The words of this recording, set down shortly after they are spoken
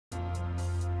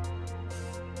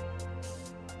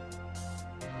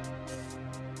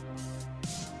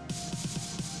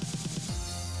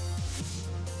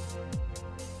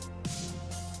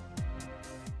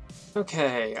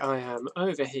Okay, I am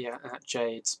over here at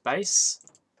Jade's base.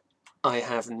 I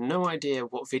have no idea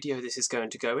what video this is going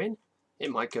to go in. It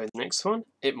might go in the next one,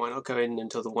 it might not go in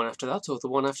until the one after that, or the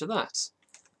one after that.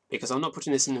 Because I'm not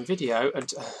putting this in a video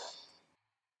and...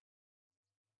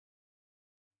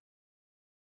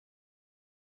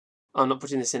 I'm not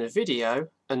putting this in a video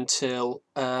until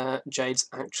Jade's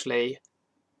actually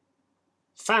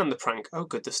found the prank. Oh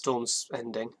good, the storm's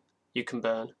ending. You can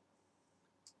burn.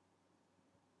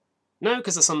 No,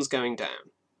 because the sun's going down.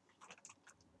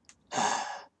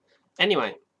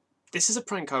 Anyway, this is a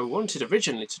prank I wanted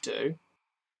originally to do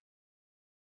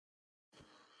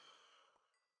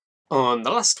on the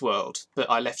last world, but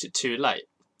I left it too late.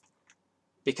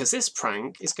 Because this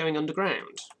prank is going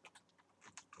underground.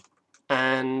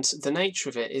 And the nature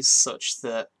of it is such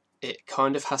that it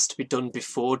kind of has to be done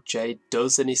before Jade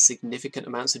does any significant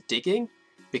amounts of digging,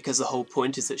 because the whole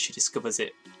point is that she discovers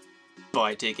it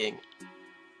by digging.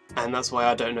 And that's why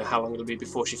I don't know how long it'll be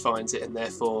before she finds it, and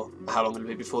therefore how long it'll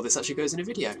be before this actually goes in a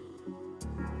video.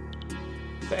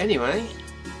 But anyway,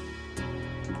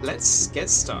 let's get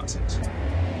started.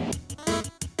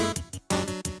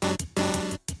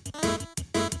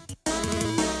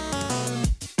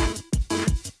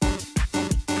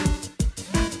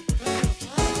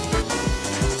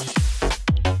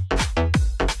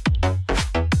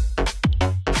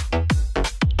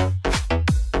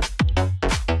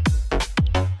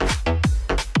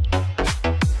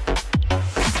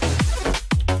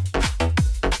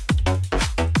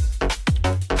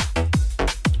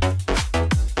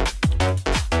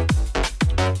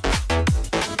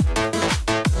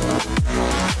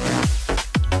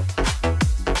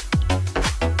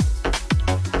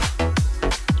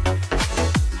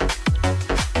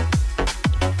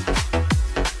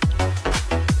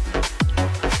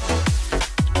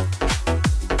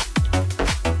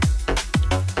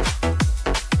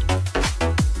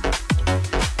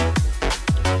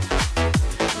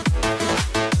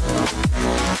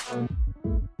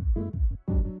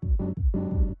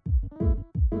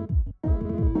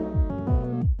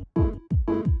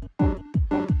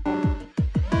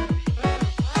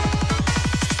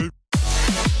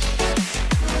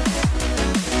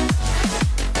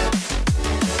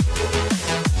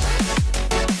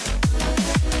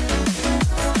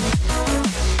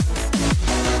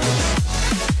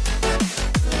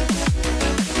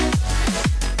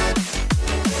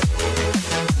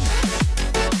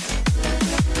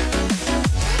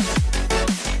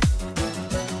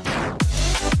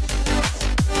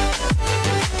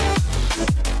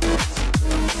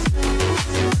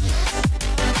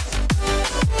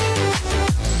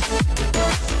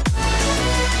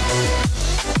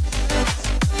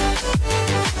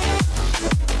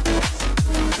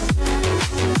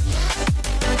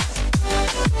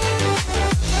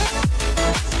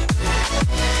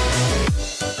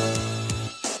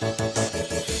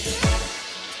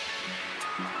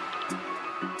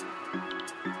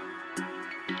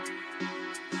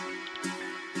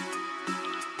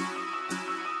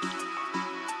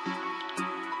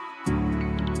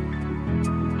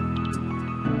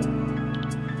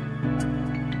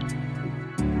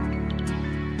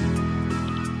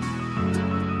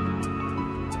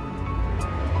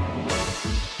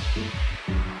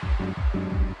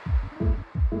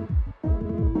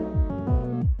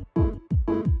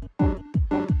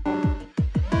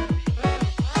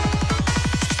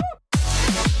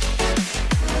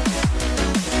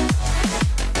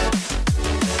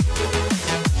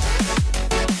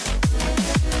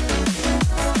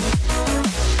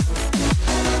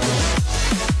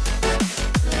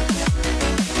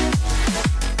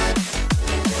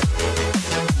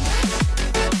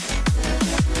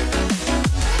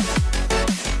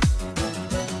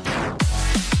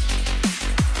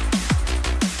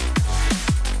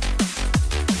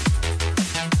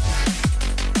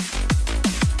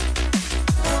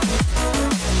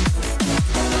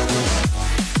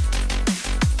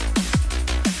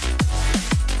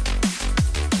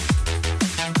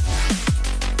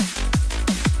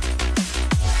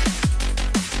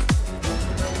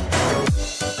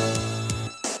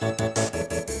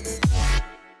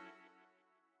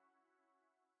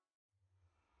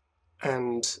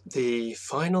 And the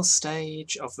final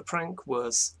stage of the prank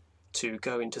was to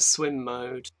go into swim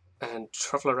mode and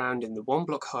travel around in the 1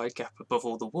 block hide gap above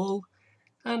all the wool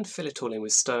and fill it all in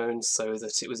with stones so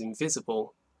that it was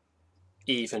invisible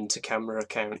even to camera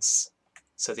accounts.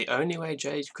 So the only way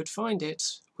Jade could find it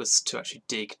was to actually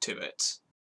dig to it.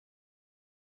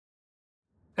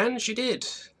 And she did,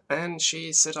 and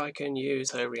she said I can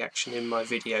use her reaction in my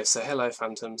video, so hello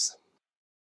Phantoms.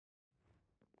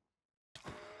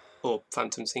 Or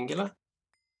Phantom singular.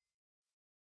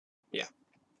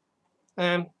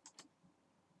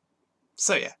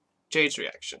 So yeah, Jade's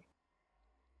reaction.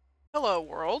 Hello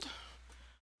world,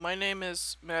 my name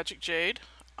is Magic Jade.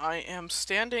 I am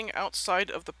standing outside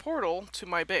of the portal to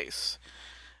my base.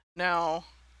 Now,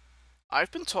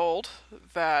 I've been told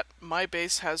that my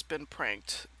base has been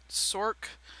pranked. Sorc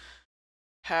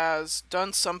has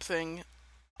done something.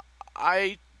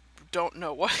 I don't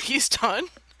know what he's done.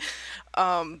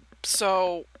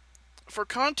 So, for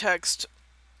context,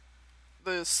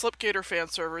 the Sl1pg8r fan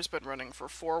server has been running for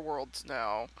 4 worlds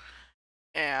now,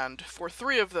 and for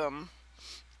 3 of them,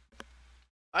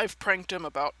 I've pranked him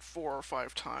about 4 or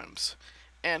 5 times,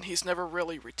 and he's never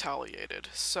really retaliated.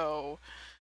 So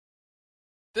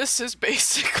this is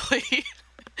basically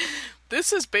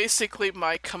this is basically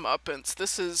my comeuppance.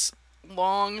 This is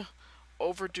long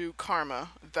overdue karma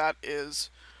that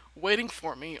is waiting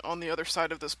for me on the other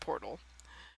side of this portal.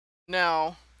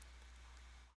 Now,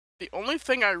 the only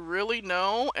thing I really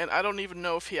know, and I don't even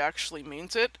know if he actually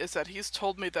means it, is that he's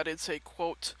told me that it's a,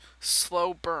 quote,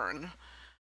 slow burn.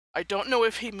 I don't know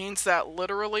if he means that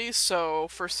literally, so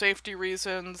for safety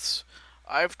reasons,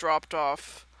 I've dropped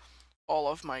off all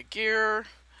of my gear,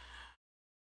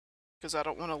 because I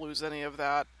don't want to lose any of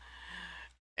that.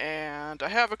 And I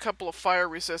have a couple of fire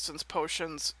resistance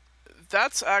potions.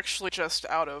 That's actually just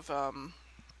out of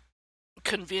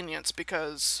convenience,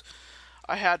 because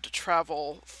I had to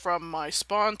travel from my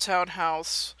spawn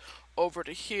townhouse over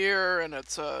to here, and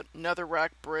it's a netherrack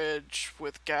bridge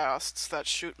with ghasts that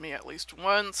shoot me at least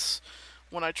once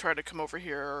when I try to come over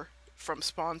here from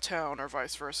spawn town or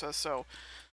vice versa. So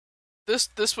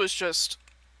this was just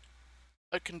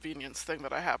a convenience thing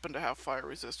that I happen to have fire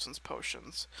resistance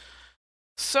potions.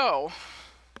 So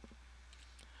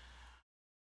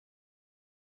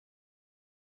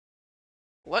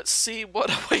let's see what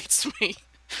awaits me.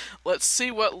 Let's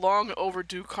see what long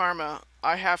overdue karma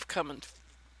I have coming.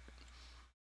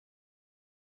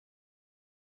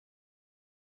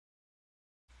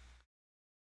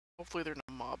 Hopefully there are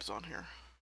no mobs on here.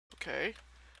 Okay.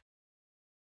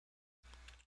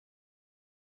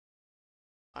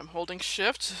 I'm holding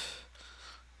shift.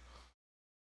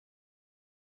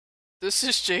 This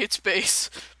is Jade's base,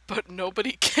 but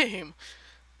nobody came.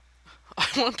 I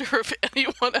wonder if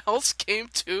anyone else came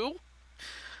too?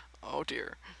 Oh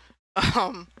dear.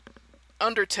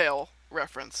 Undertale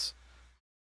reference.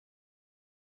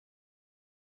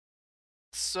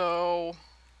 So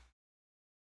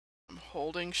I'm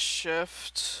holding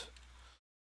shift.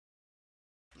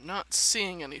 I'm not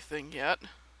seeing anything yet.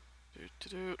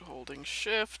 Holding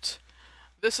shift.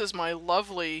 This is my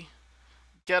lovely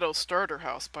ghetto starter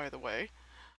house, by the way.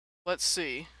 Let's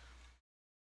see.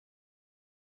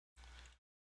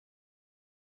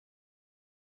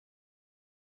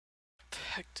 What the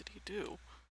heck did he do?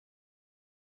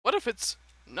 What if it's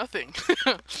nothing?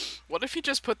 What if he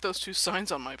just put those 2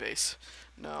 signs on my base?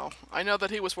 No. I know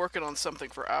that he was working on something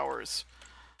for hours.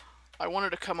 I wanted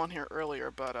to come on here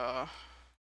earlier, but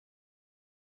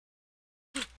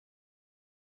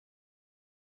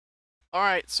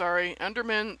alright, sorry.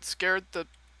 Enderman scared the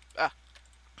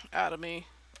out of me.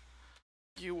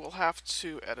 You will have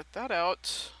to edit that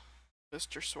out,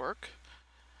 Mr. Sorc.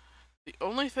 The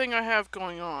only thing I have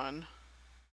going on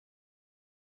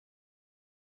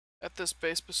at this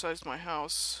base besides my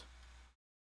house...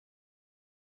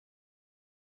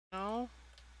 No?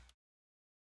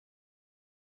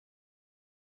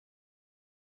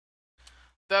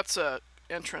 That's a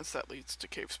entrance that leads to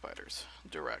cave spiders.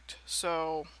 Direct.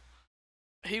 So...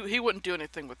 He wouldn't do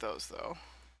anything with those, though.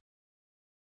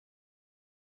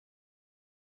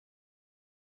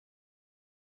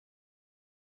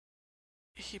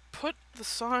 He put the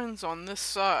signs on this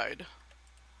side.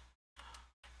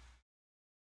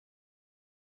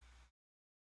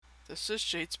 This is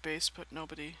Jade's base, but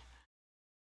nobody...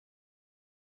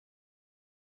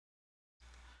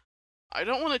 I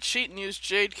don't want to cheat and use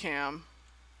Jade Cam.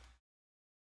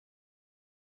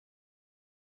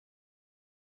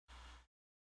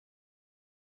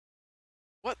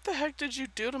 What the heck did you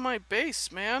do to my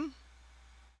base, man?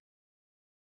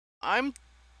 I'm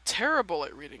terrible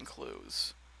at reading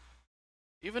clues.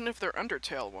 Even if they're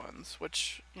Undertale ones,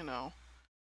 which, you know...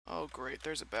 Oh great,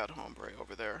 there's a bad hombre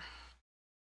over there.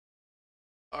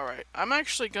 Alright, I'm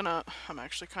actually kind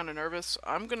of nervous.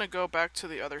 I'm gonna go back to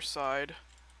the other side.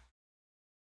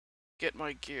 Get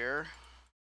my gear.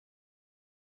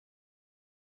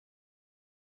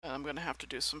 And I'm gonna have to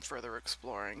do some further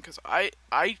exploring, because I'm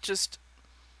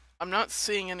not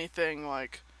seeing anything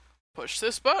like, push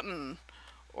this button,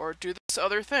 or do this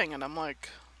other thing, and I'm like,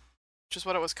 which is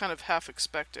what I was kind of half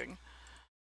expecting.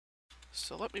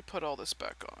 So let me put all this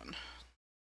back on.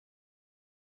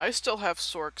 I still have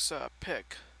Sorc's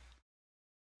pick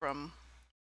from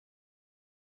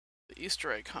the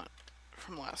Easter egg hunt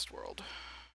from last world.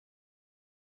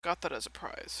 Got that as a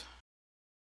prize.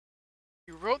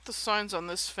 He wrote the signs on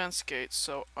this fence gate,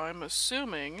 so I'm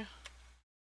assuming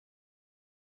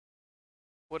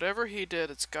whatever he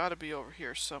did, it's gotta be over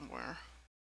here somewhere.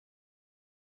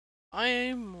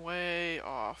 I'm way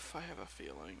off, I have a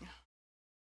feeling.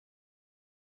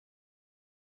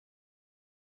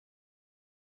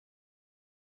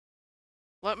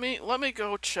 Let me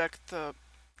go check the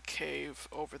cave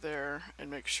over there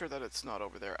and make sure that it's not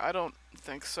over there. I don't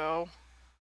think so.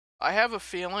 I have a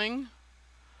feeling.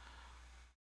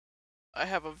 I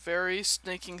have a very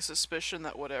sneaking suspicion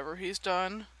that whatever he's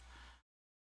done,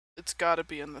 it's gotta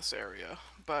be in this area.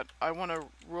 But I want to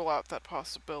rule out that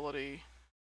possibility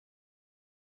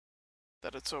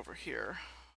that it's over here.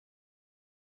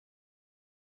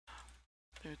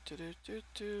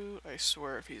 I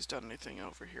swear if he's done anything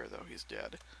over here, though, he's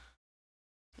dead.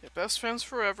 Yeah, best friends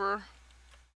forever.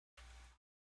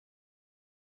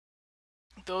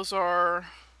 Those are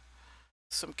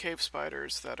some cave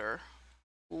spiders that are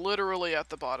literally at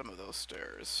the bottom of those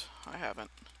stairs. I haven't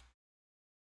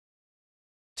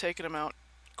taken them out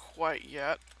quite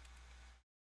yet.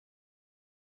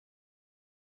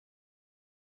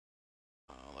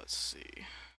 Let's see.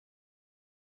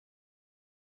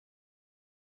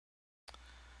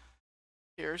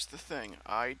 Here's the thing,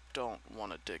 I don't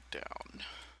want to dig down.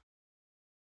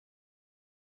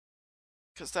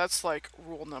 Because that's like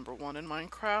rule number 1 in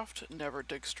Minecraft, never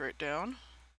dig straight down.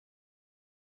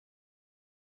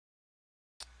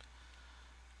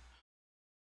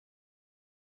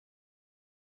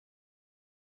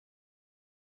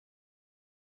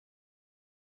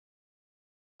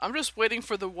 I'm just waiting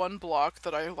for the one block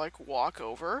that I like walk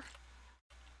over.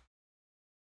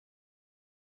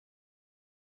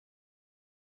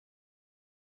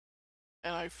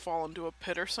 And I fall into a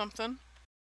pit or something.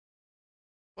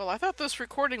 Well, I thought this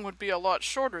recording would be a lot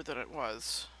shorter than it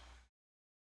was.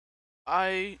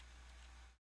 I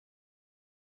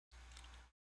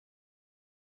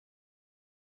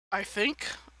think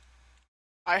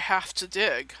I have to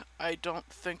dig. I don't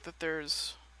think that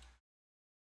there's...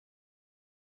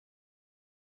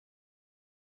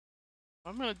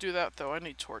 I'm gonna do that though, I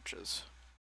need torches.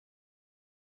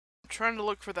 I'm trying to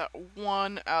look for that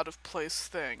one out of place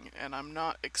thing, and I'm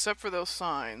not, except for those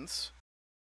signs.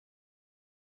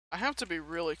 I have to be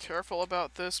really careful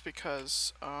about this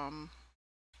because, I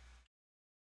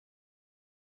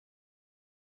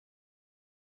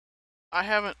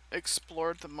haven't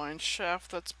explored the mine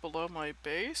shaft that's below my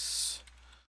base.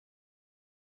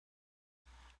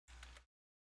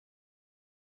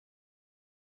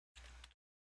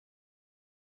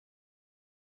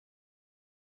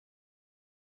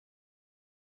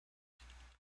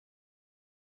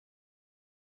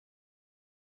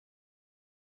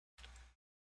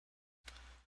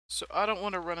 So I don't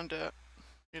want to run into,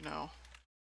 you know,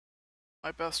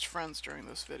 my best friends during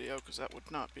this video, because that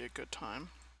would not be a good time.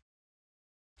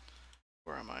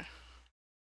 Where am I?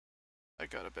 I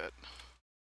got a bit.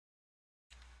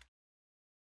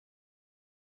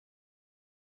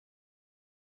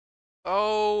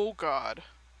 Oh god.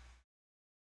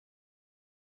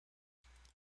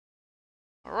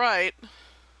 Alright.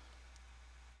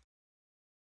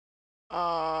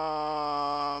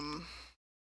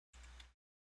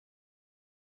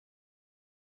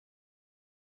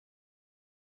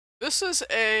 This is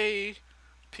a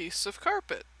piece of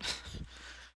carpet.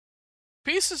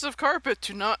 Pieces of carpet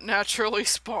do not naturally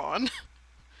spawn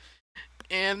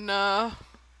in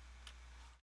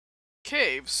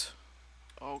caves.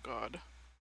 Oh god.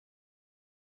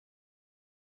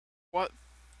 What?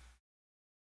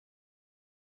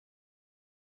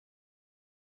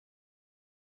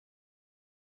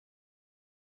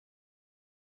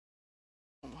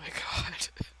 Oh my god.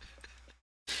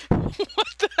 What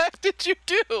the heck did you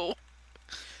do?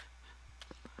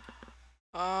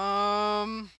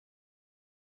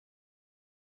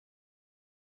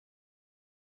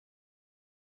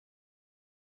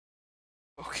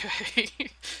 Okay.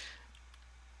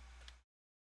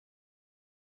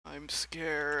 I'm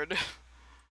scared.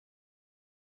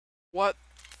 What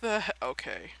the heck?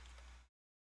 Okay.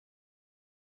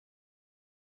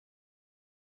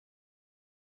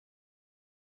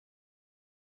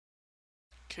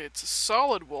 Okay, it's a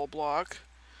solid wool block.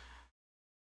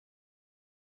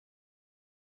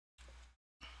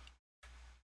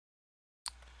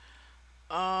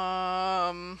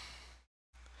 I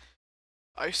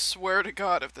swear to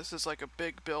god, if this is like a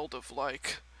big build of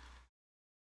like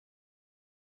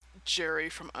Jerry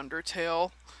from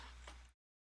Undertale,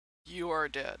 you are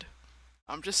dead.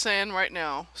 I'm just saying right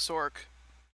now, Sork.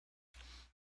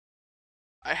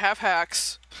 I have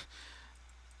hacks.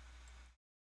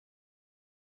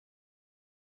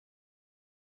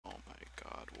 Oh my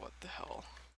god, what the hell?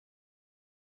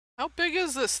 How big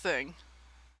is this thing?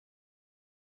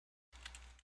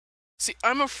 See,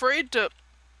 I'm afraid to...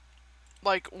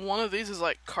 Like, one of these is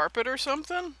like carpet or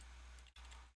something?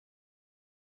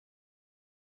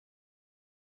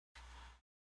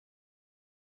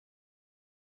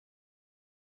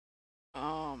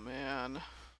 Oh man.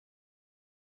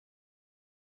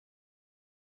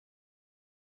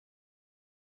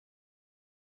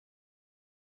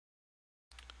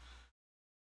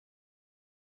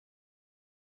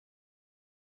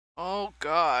 Oh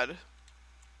god.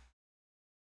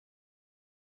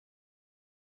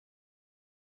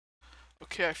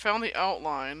 Okay, I found the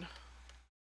outline.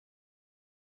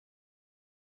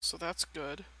 So that's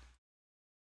good.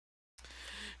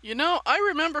 You know, I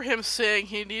remember him saying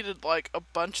he needed like a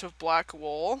bunch of black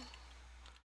wool.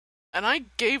 And I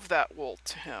gave that wool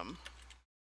to him.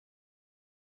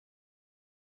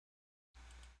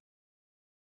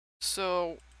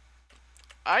 So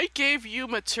I gave you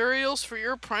materials for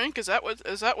your prank? Is that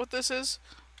what this is?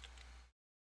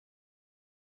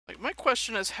 Like, my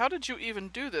question is, how did you even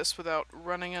do this without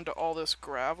running into all this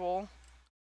gravel?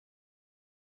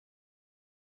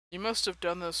 You must have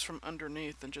done this from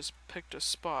underneath and just picked a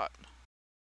spot.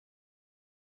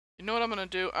 You know what I'm gonna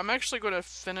do? I'm actually gonna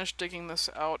finish digging this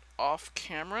out off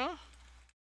camera.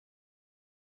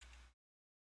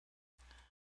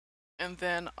 And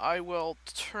then I will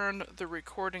turn the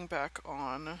recording back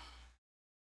on.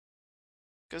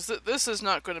 Because this is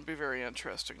not going to be very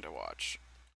interesting to watch.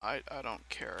 I don't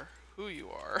care who you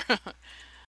are.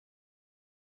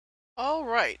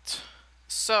 Alright.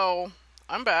 So,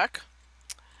 I'm back.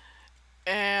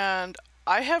 And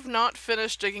I have not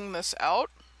finished digging this out.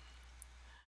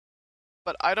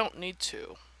 But I don't need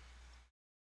to.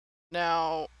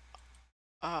 Now,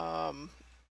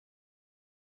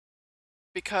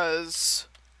 because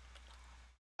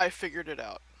I figured it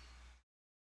out.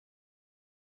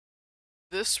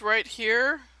 This right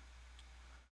here,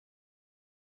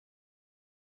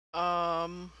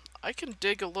 I can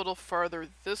dig a little farther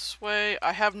this way.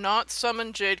 I have not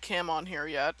summoned Jade Cam on here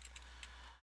yet.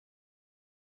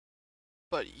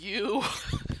 But you...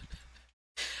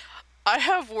 I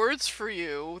have words for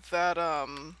you that,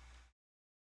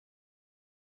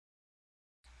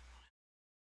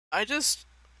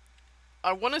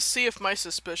 I want to see if my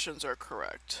suspicions are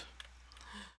correct.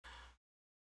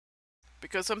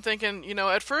 Because I'm thinking, you know,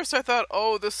 at first I thought,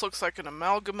 oh, this looks like an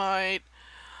amalgamite,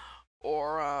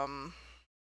 or,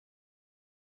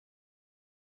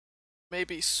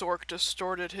 maybe Sork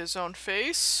distorted his own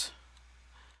face.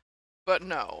 But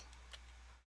no.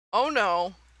 Oh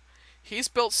no. He's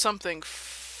built something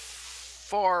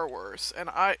far worse. And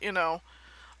you know,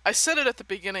 I said it at the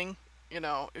beginning, you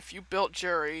know, if you built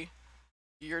Jerry,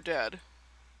 you're dead.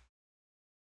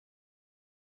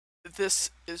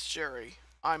 This is Jerry.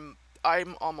 I'm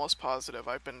almost positive.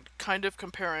 I've been kind of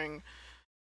comparing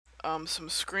some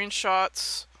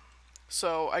screenshots.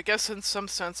 So I guess in some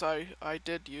sense I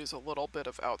did use a little bit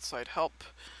of outside help.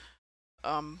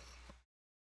 But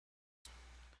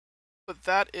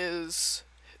that is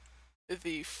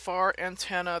the far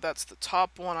antenna. That's the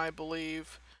top one, I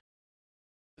believe.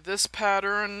 This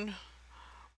pattern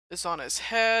is on his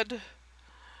head.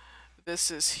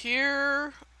 This is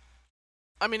here.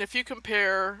 I mean, if you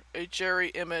compare a Jerry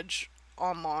image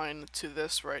online to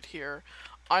this right here,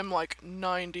 I'm like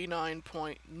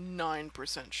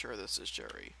 99.9% sure this is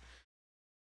Jerry.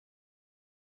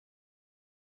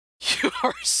 You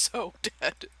are so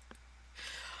dead.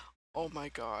 Oh my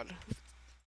god.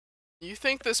 You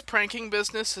think this pranking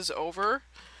business is over?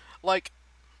 Like,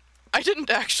 I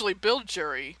didn't actually build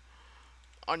Jerry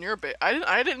on your base.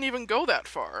 I didn't even go that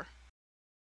far.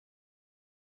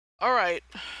 Alright.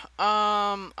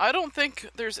 I don't think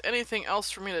there's anything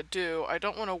else for me to do. I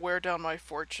don't want to wear down my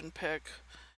fortune pick.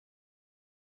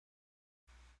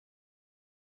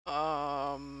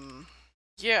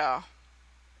 Yeah.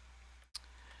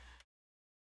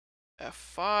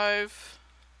 F5.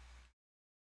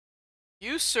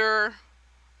 You, sir,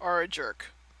 are a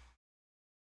jerk.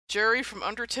 Jerry from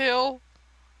Undertale?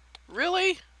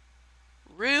 Really?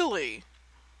 Really?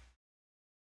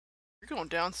 You're going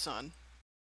down, son.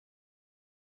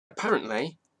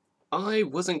 Apparently, I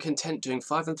wasn't content doing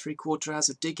 5 3/4 hours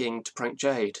of digging to prank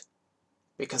Jade,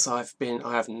 because I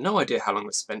have no idea how long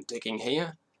I've spent digging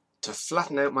here to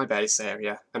flatten out my base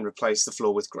area and replace the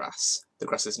floor with grass. The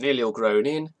grass is nearly all grown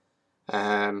in.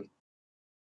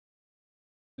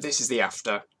 This is the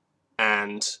after,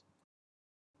 and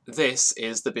this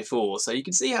is the before, so you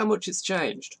can see how much it's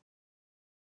changed.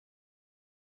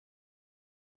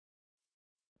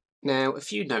 Now, a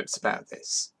few notes about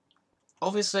this.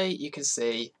 Obviously, you can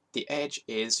see the edge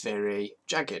is very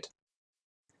jagged.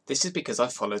 This is because I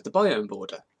followed the biome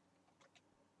border.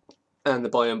 And the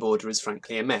biome border is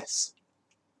frankly a mess.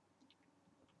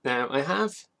 Now, I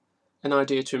have an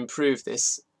idea to improve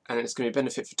this, and it's going to be a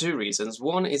benefit for two reasons.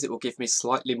 One is it will give me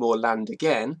slightly more land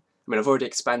again. I mean, I've already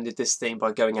expanded this thing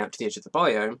by going out to the edge of the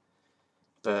biome,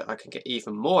 but I can get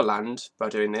even more land by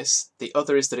doing this. The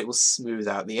other is that it will smooth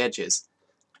out the edges.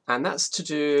 And that's to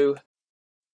do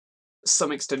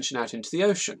some extension out into the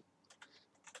ocean.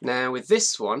 Now with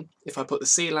this one, if I put the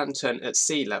sea lantern at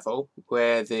sea level,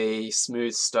 where the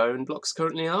smooth stone blocks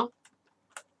currently are,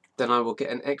 then I will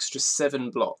get an extra 7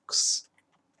 blocks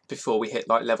before we hit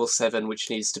like level 7, which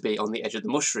needs to be on the edge of the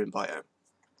mushroom biome.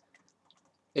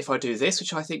 If I do this,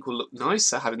 which I think will look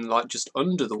nicer, having like just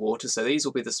under the water, so these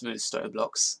will be the smooth stone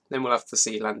blocks, then we'll have the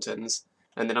sea lanterns,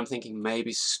 and then I'm thinking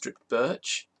maybe stripped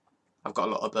birch. I've got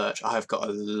a lot of birch. I have got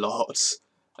a lot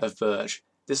of birch.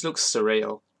 This looks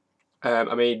surreal.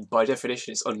 I mean, by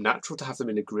definition, it's unnatural to have them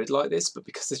in a grid like this, but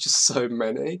because there's just so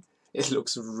many, it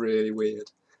looks really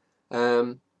weird.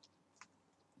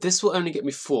 This will only get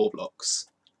me 4 blocks,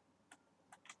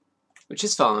 which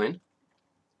is fine.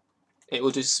 It will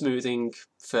do smoothing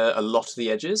for a lot of the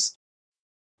edges,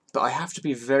 but I have to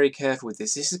be very careful with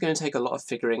this. This is going to take a lot of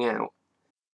figuring out.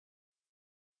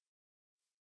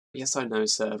 Yes, I know,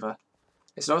 server.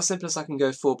 It's not as simple as I can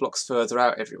go 4 blocks further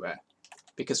out everywhere.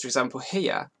 Because, for example,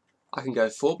 here, I can go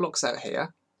 4 blocks out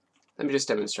here. Let me just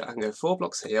demonstrate. I can go 4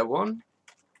 blocks here. 1,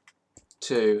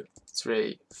 2,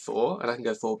 3, 4. And I can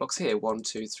go 4 blocks here. 1,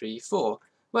 2, 3, 4.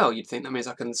 Well, you'd think that means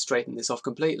I can straighten this off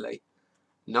completely.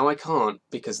 No, I can't,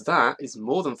 because that is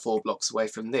more than 4 blocks away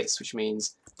from this, which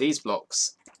means these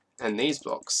blocks and these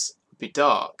blocks would be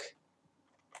dark.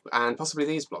 And possibly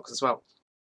these blocks as well.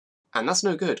 And that's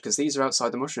no good, because these are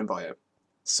outside the mushroom biome.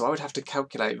 So I would have to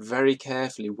calculate very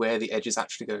carefully where the edge is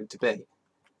actually going to be.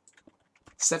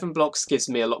 7 blocks gives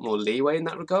me a lot more leeway in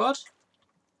that regard,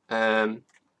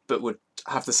 but would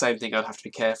have the same thing I'd have to be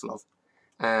careful of.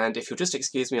 And if you'll just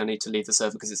excuse me, I need to leave the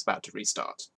server because it's about to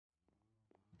restart.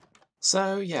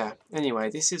 So yeah, anyway,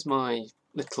 this is my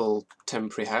little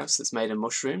temporary house that's made of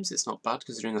mushrooms. It's not bad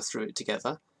considering I threw it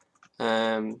together.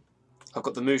 I've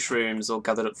got the mushrooms all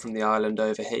gathered up from the island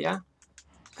over here.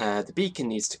 The beacon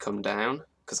needs to come down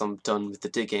because I'm done with the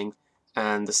digging,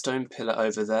 and the stone pillar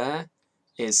over there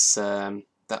is that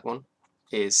one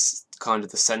is kind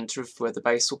of the centre of where the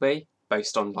base will be,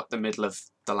 based on like the middle of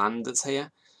the land that's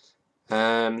here.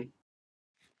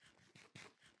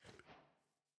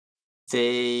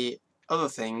 The other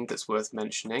thing that's worth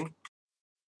mentioning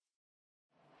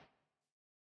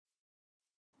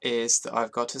is that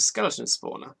I've got a skeleton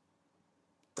spawner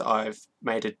that I've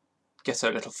made a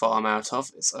ghetto little farm out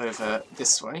of. It's over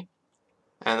this way,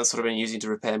 and that's what I've been using to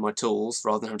repair my tools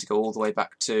rather than having to go all the way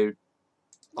back to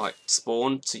like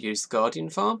spawn to use the guardian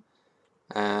farm.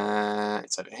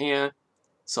 It's over here,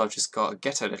 so I've just got a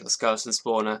ghetto little skeleton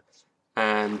spawner,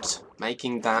 and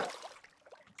making that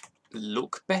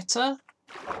look better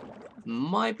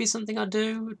might be something I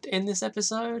do in this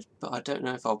episode, but I don't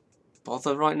know if I'll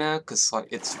bother right now because like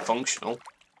it's functional,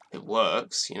 it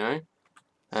works, you know.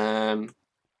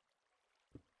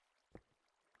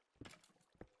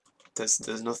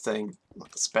 There's nothing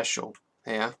like special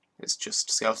here. It's just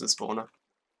a skeleton spawner.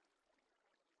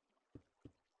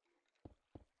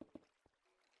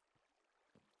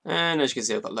 And as you can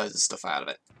see, I've got loads of stuff out of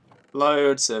it.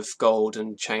 Loads of gold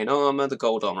and chain armour. The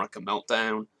gold armour I can melt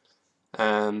down.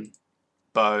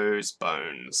 Bows,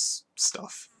 bones,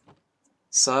 stuff.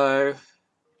 So,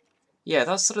 yeah,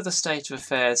 that's sort of the state of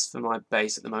affairs for my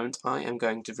base at the moment. I am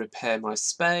going to repair my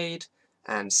spade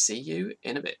and see you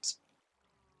in a bit.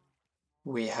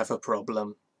 We have a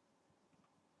problem.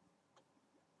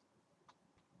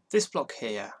 This block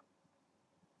here.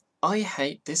 I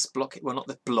hate this block. Well, not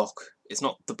the block. It's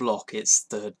not the block, it's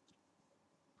the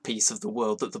piece of the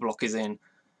world that the block is in.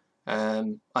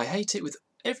 I hate it with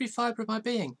every fibre of my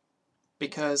being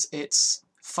because it's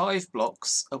 5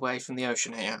 blocks away from the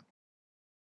ocean here.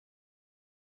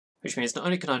 Which means not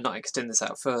only can I not extend this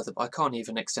out further, but I can't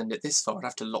even extend it this far. I'd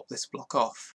have to lop this block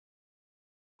off.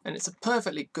 And it's a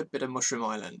perfectly good bit of Mushroom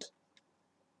Island.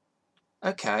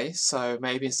 Okay, so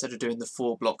maybe instead of doing the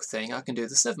 4 block thing, I can do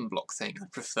the 7 block thing. I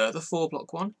prefer the 4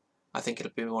 block one. I think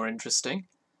it'll be more interesting.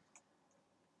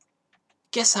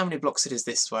 Guess how many blocks it is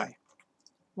this way?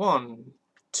 1,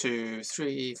 2,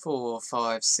 3, 4,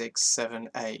 5, 6, 7,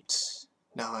 8,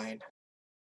 9.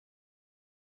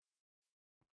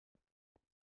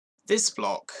 This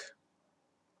block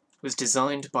was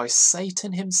designed by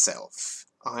Satan himself,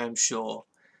 I am sure.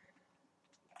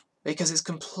 Because it's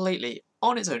completely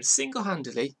on its own,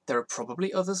 single-handedly. There are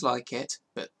probably others like it,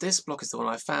 but this block is the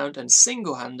one I found, and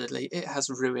single-handedly it has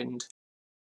ruined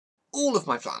all of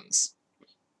my plans.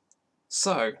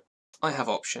 So, I have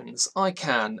options. I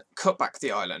can cut back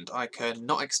the island. I can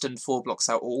not extend 4 blocks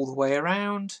out all the way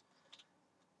around.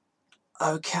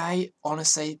 Okay,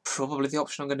 honestly, probably the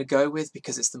option I'm going to go with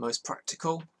because it's the most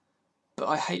practical. But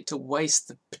I hate to waste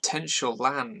the potential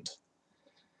land.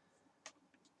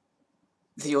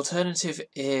 The alternative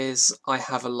is I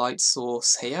have a light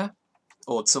source here,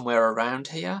 or somewhere around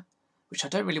here, which I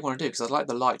don't really want to do because I'd like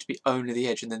the light to be only the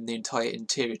edge and then the entire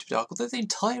interior to be dark. Although the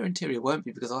entire interior won't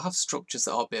be because I'll have structures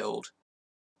that I'll build,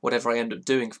 whatever I end up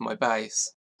doing for my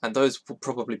base, and those will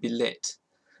probably be lit,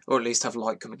 or at least have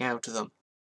light coming out of them.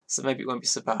 So maybe it won't be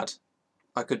so bad.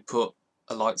 I could put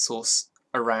a light source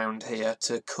around here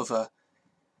to cover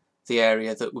the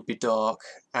area that would be dark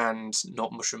and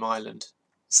not Mushroom Island.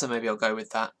 So maybe I'll go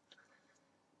with that.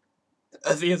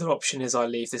 The other option is I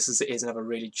leave this as it is and have a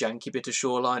really janky bit of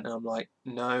shoreline, and I'm like,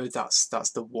 no, that's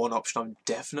the one option I'm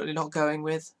definitely not going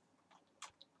with.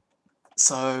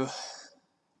 So,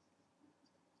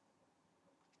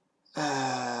 maybe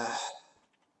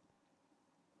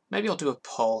I'll do a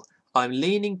poll. I'm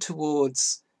leaning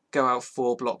towards go out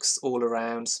 4 blocks all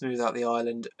around, smooth out the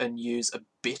island, and use a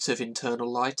bit of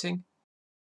internal lighting.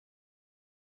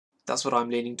 That's what I'm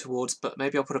leaning towards, but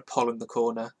maybe I'll put a poll in the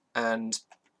corner, and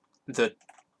the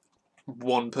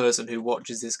one person who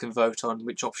watches this can vote on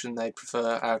which option they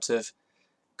prefer out of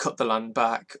cut the land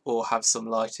back or have some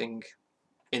lighting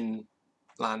in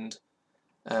land.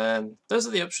 Those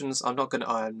are the options I'm not going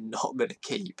to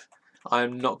keep.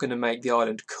 I'm not going to make the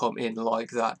island come in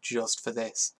like that just for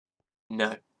this.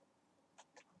 No.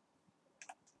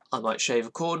 I might shave a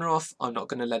corner off. I'm not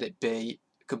going to let it be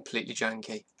completely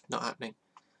janky. Not happening.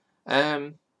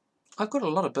 I've got a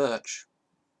lot of birch.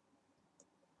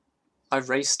 I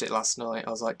raced it last night. I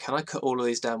was like, can I cut all of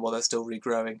these down while they're still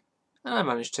regrowing? And I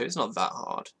managed to. It's not that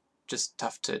hard. Just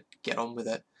have to get on with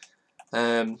it.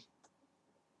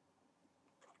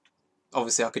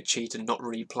 Obviously I could cheat and not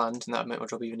replant, and that would make my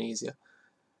job even easier.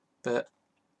 But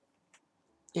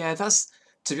yeah,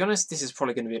 to be honest, this is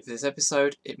probably going to be it for this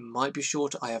episode. It might be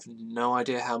shorter. I have no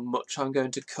idea how much I'm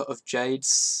going to cut of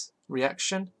Jade's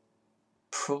reaction.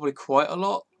 Probably quite a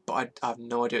lot, but I have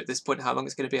no idea at this point how long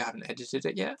it's going to be. I haven't edited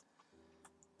it yet.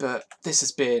 But this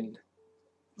has been,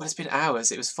 well, it's been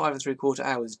hours. It was 5 3/4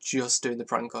 hours just doing the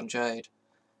prank on Jade.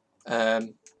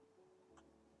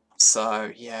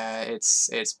 So yeah, it's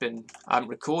been, I haven't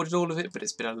recorded all of it, but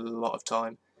it's been a lot of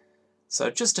time.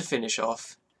 So just to finish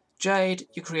off, Jade,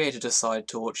 you created a side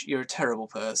torch. You're a terrible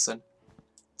person.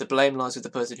 The blame lies with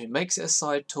the person who makes it a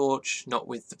side torch, not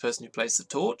with the person who plays the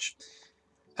torch.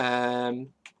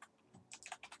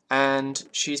 And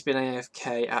she's been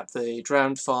AFK at the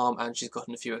drowned farm, and she's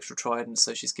gotten a few extra tridents,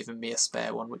 so she's given me a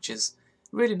spare one, which is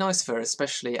really nice of her,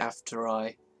 especially after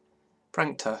I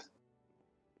pranked her.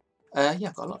 Yeah,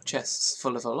 I've got a lot of chests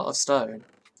full of a lot of stone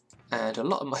and a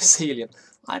lot of mycelium.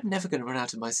 I'm never going to run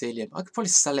out of mycelium. I could probably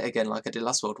sell it again like I did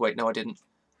last world. Wait, no I didn't.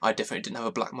 I definitely didn't have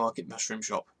a black market mushroom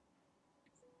shop.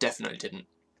 Definitely didn't.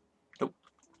 Nope.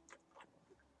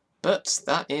 But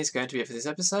that is going to be it for this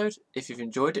episode. If you've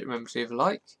enjoyed it, remember to leave a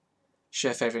like,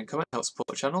 share, favourite and comment, help support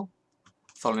the channel.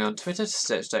 Follow me on Twitter to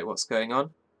stay up to date what's going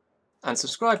on. And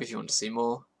subscribe if you want to see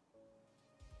more.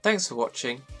 Thanks for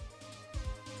watching,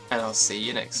 and I'll see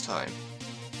you next time.